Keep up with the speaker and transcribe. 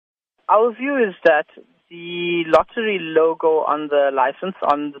Our view is that the lottery logo on the license,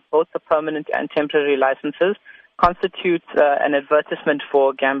 on both the permanent and temporary licenses, constitutes an advertisement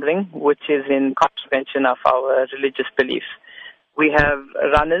for gambling, which is in contravention of our religious beliefs. We have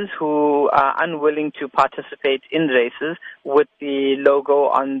runners who are unwilling to participate in races with the logo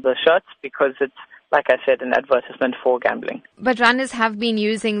on the shirts because it's, like I said, an advertisement for gambling. But runners have been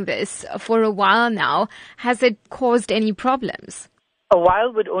using this for a while now. Has it caused any problems? A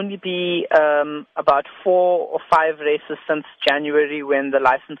while would only be about 4 or 5 races since January, when the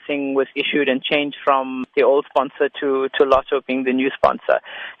licensing was issued and changed from the old sponsor to Lotto being the new sponsor.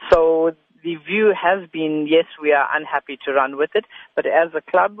 So the view has been, yes, we are unhappy to run with it, but as a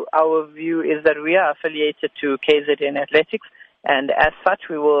club, our view is that we are affiliated to KZN Athletics, and as such,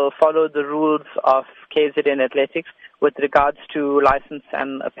 we will follow the rules of KZN Athletics with regards to license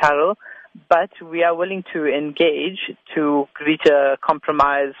and apparel. But we are willing to engage to reach a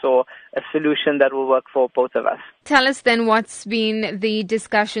compromise or a solution that will work for both of us. Tell us then what's been the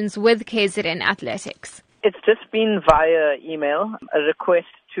discussions with KZN Athletics. It's just been via email, a request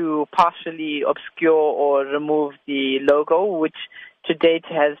to partially obscure or remove the logo, which to date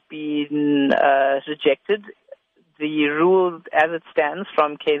has been rejected. The rule as it stands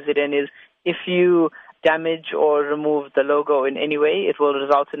from KZN is if you damage or remove the logo in any way, it will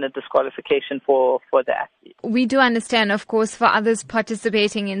result in a disqualification for the athlete. We do understand, of course, for others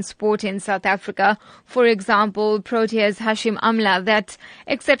participating in sport in South Africa, for example, Protea's Hashim Amla, that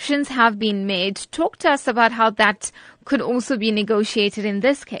exceptions have been made. Talk to us about how that could also be negotiated in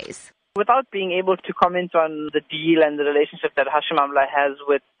this case. Without being able to comment on the deal and the relationship that Hashim Amla has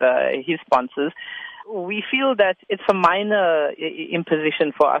with his sponsors, we feel that it's a minor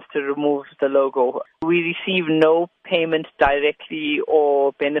imposition for us to remove the logo. We receive no payment directly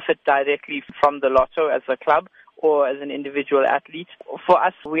or benefit directly from the Lotto as a club or as an individual athlete. For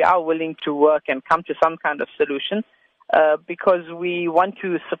us, we are willing to work and come to some kind of solution because we want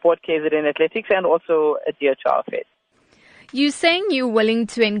to support KZN Athletics and also adhere to our faith. You're saying you're willing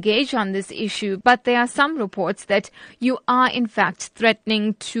to engage on this issue, but there are some reports that you are in fact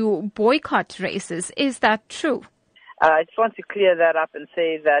threatening to boycott races. Is that true? I just want to clear that up and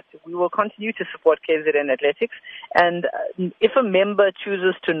say that we will continue to support KZN Athletics, and if a member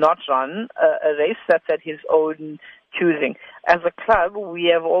chooses to not run a race, that's at his own choosing. As a club, we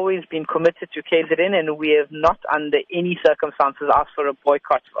have always been committed to KZN, and we have not under any circumstances asked for a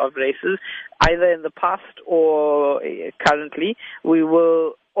boycott of races, either in the past or currently. We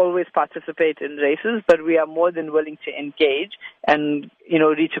will always participate in races, but we are more than willing to engage and,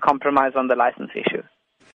 reach a compromise on the license issue.